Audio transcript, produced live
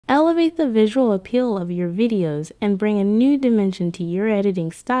Elevate the visual appeal of your videos and bring a new dimension to your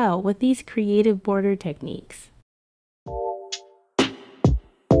editing style with these creative border techniques.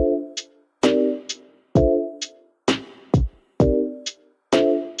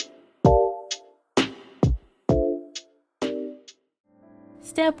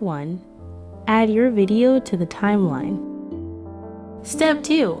 Step 1. Add your video to the timeline. Step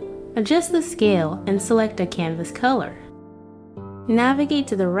 2. Adjust the scale and select a canvas color. Navigate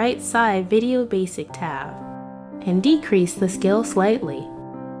to the right side Video Basic tab and decrease the scale slightly.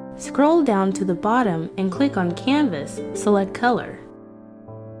 Scroll down to the bottom and click on Canvas, select Color.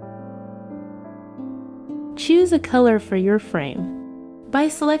 Choose a color for your frame by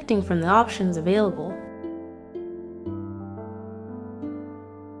selecting from the options available.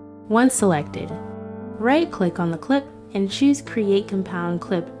 Once selected, right-click on the clip and choose Create Compound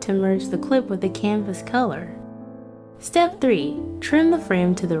Clip to merge the clip with the canvas color. Step 3. Trim the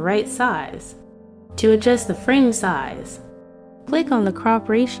frame to the right size. To adjust the frame size, click on the crop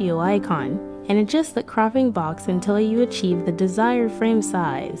ratio icon and adjust the cropping box until you achieve the desired frame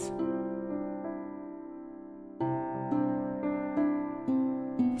size.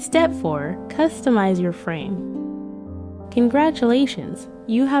 Step 4. Customize your frame. Congratulations!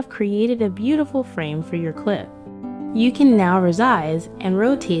 You have created a beautiful frame for your clip. You can now resize and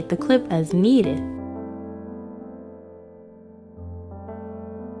rotate the clip as needed.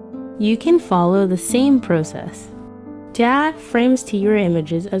 You can follow the same process to add frames to your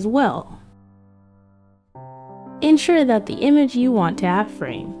images as well. Ensure that the image you want to add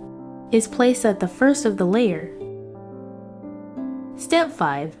frame is placed at the first of the layer. Step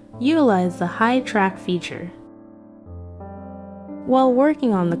 5. Utilize the hide track feature. While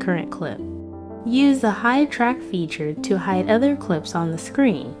working on the current clip, use the hide track feature to hide other clips on the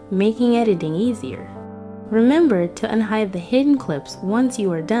screen, making editing easier. Remember to unhide the hidden clips once you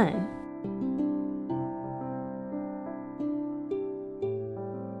are done.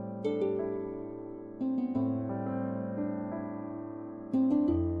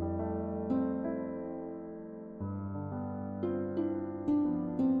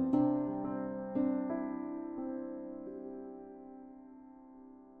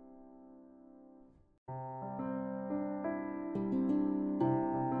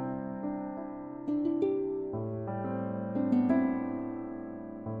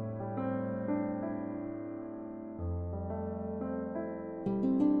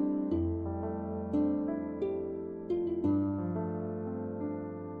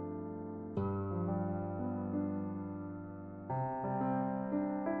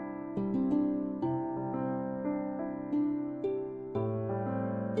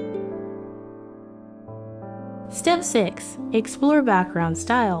 Step 6. Explore background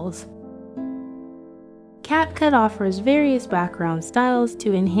styles. CapCut offers various background styles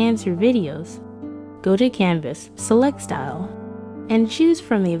to enhance your videos. Go to Canvas, select Style, and choose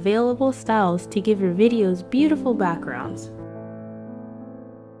from the available styles to give your videos beautiful backgrounds.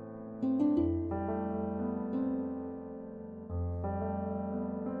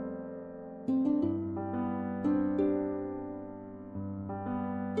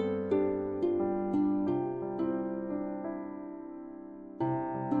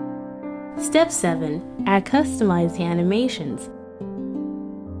 Step 7. Add customized animations.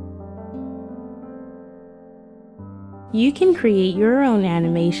 You can create your own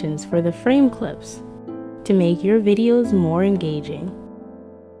animations for the frame clips to make your videos more engaging.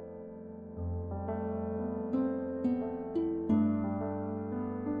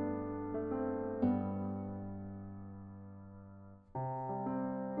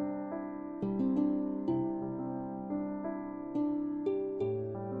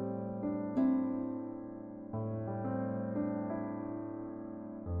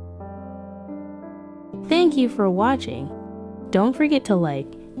 Thank you for watching. Don't forget to like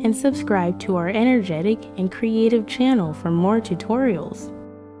and subscribe to our energetic and creative channel for more tutorials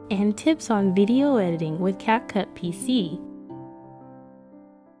and tips on video editing with CapCut PC.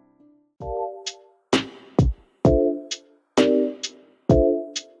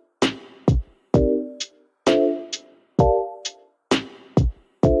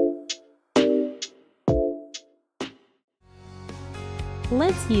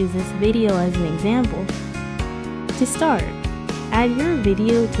 Let's use this video as an example. To start, add your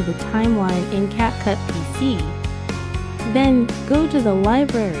video to the timeline in CapCut PC. Then go to the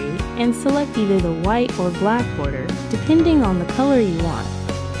library and select either the white or black border, depending on the color you want.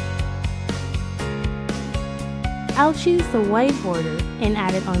 I'll choose the white border and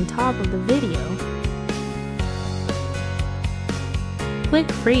add it on top of the video.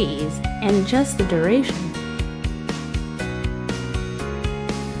 Click Freeze and adjust the duration.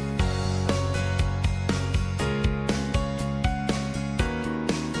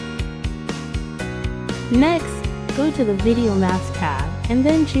 Next, go to the Video Mask tab and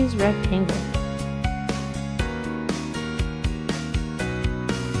then choose Rectangle.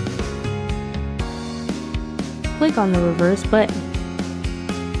 Click on the reverse button.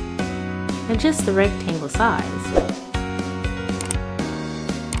 Adjust the rectangle size.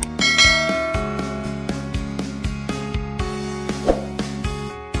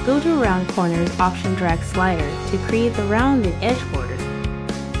 Go to Round Corners Option Drag Slider to create the rounded edge border.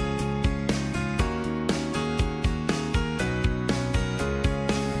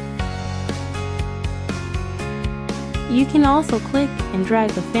 You can also click and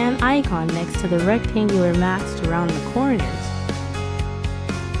drag the fan icon next to the rectangular mask around the corners.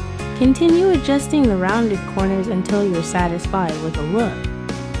 Continue adjusting the rounded corners until you're satisfied with the look.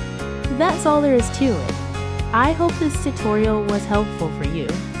 That's all there is to it. I hope this tutorial was helpful for you.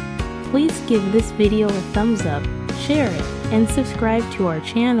 Please give this video a thumbs up, share it, and subscribe to our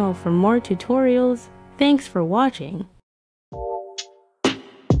channel for more tutorials. Thanks for watching.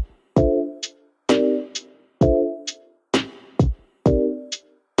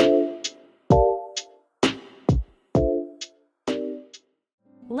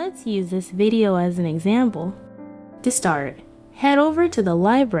 Let's use this video as an example. To start, head over to the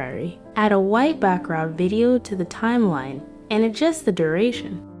library, add a white background video to the timeline, and adjust the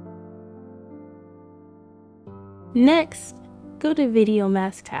duration. Next, go to Video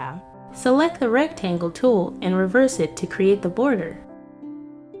Mask tab. Select the rectangle tool and reverse it to create the border.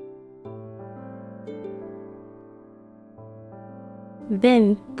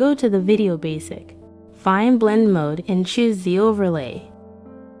 Then, go to the Video Basic. Find Blend Mode and choose the overlay.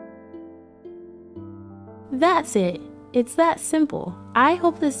 That's it. It's that simple. I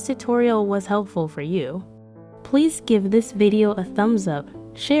hope this tutorial was helpful for you. Please give this video a thumbs up,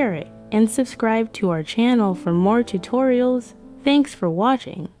 share it, and subscribe to our channel for more tutorials. Thanks for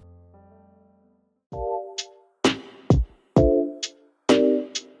watching.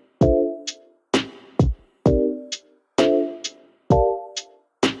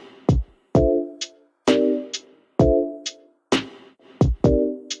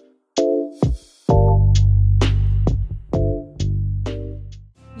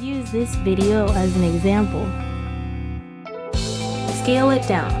 Use this video as an example. Scale it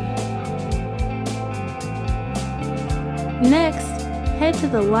down. Next, head to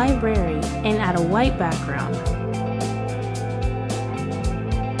the library and add a white background.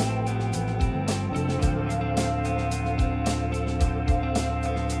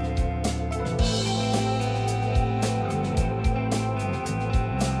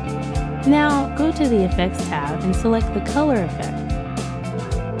 Now, go to the Effects tab and select the Color effect.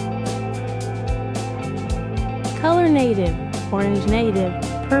 Color Native, Orange Native,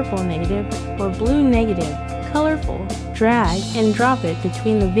 Purple Native, or Blue Negative, Colorful. Drag and drop it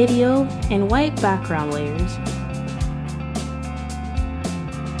between the video and white background layers.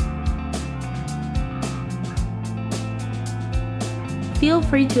 Feel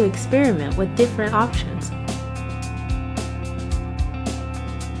free to experiment with different options.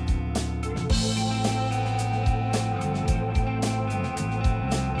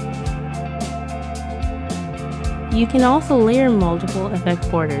 You can also layer multiple effect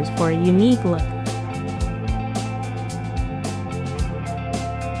borders for a unique look.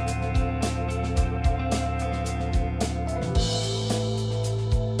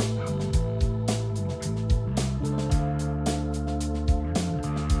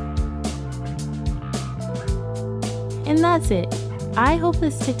 And that's it. I hope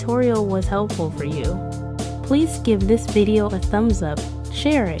this tutorial was helpful for you. Please give this video a thumbs up,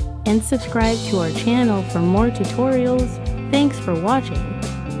 share it, and subscribe to our channel for more tutorials. Thanks for watching.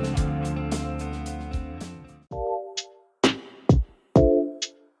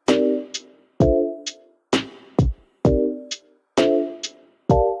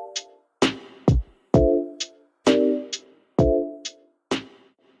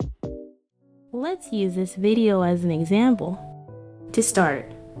 Let's use this video as an example. To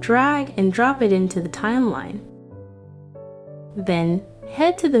start, drag and drop it into the timeline. Then,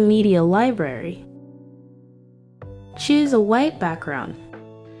 head to the Media Library. Choose a white background.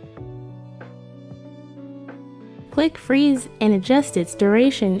 Click Freeze and adjust its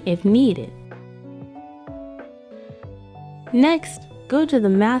duration if needed. Next, go to the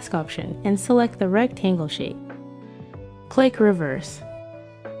Mask option and select the rectangle shape. Click Reverse,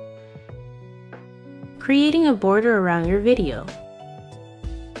 creating a border around your video.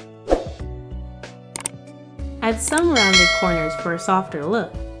 Add some rounded corners for a softer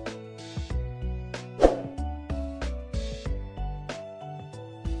look.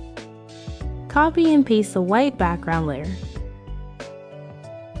 Copy and paste the white background layer.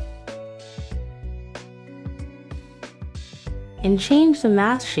 and change the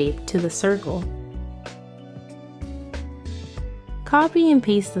mask shape to the circle. Copy and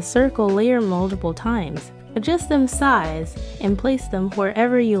paste the circle layer multiple times, adjust them size, and place them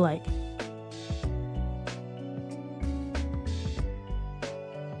wherever you like.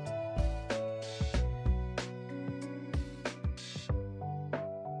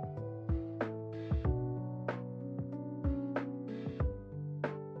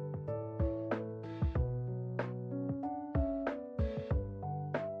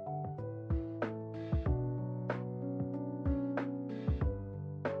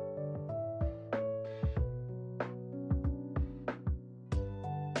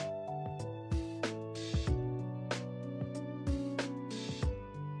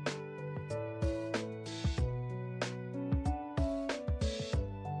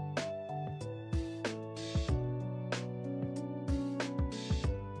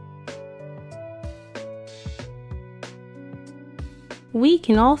 We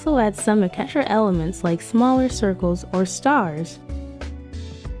can also add some extra elements like smaller circles or stars.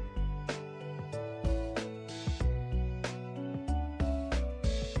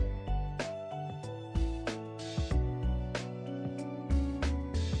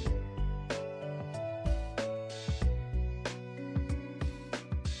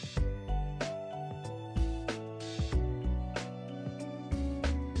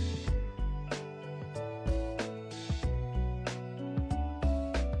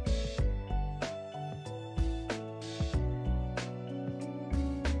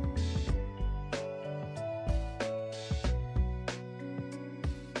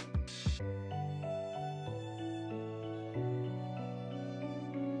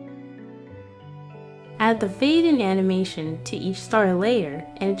 Add the fade in animation to each star layer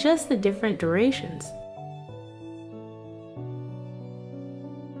and adjust the different durations.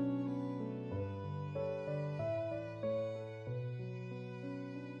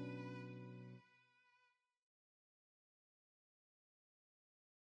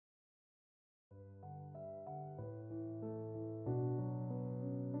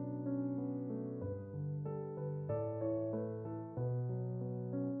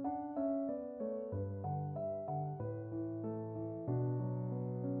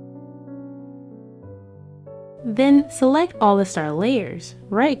 Then select all the star layers,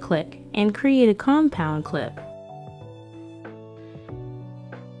 right-click, and create a compound clip.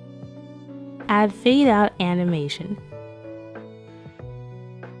 Add fade out animation.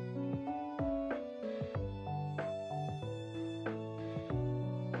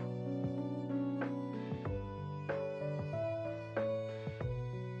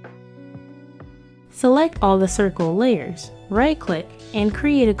 Select all the circle layers, right-click, and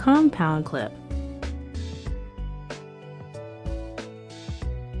create a compound clip.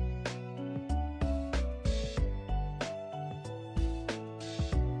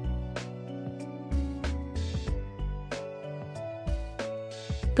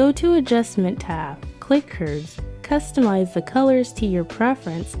 Go to Adjustment tab, click Curves, customize the colors to your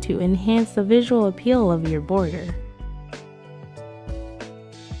preference to enhance the visual appeal of your border.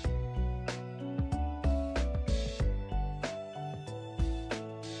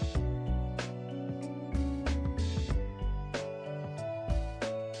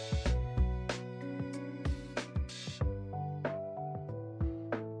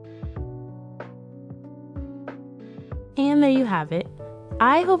 And there you have it.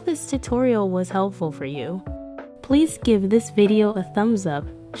 I hope this tutorial was helpful for you. Please give this video a thumbs up,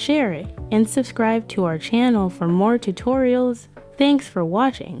 share it, and subscribe to our channel for more tutorials. Thanks for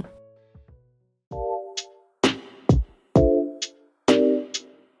watching.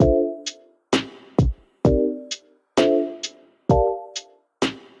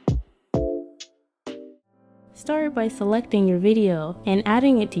 Start by selecting your video and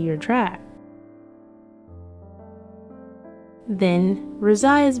adding it to your track. Then,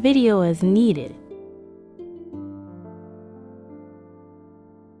 resize video as needed.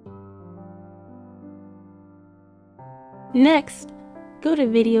 Next, go to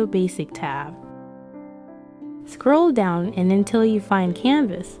Video Basic tab. Scroll down and until you find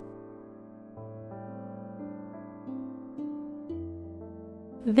Canvas.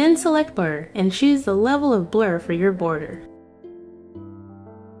 Then select Blur and choose the level of blur for your border.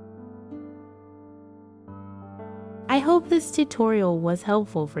 I hope this tutorial was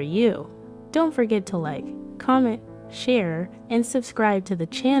helpful for you. Don't forget to like, comment, share, and subscribe to the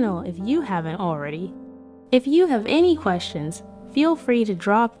channel if you haven't already. If you have any questions, feel free to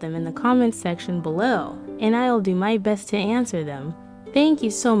drop them in the comments section below, and I'll do my best to answer them. Thank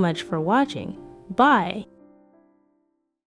you so much for watching. Bye!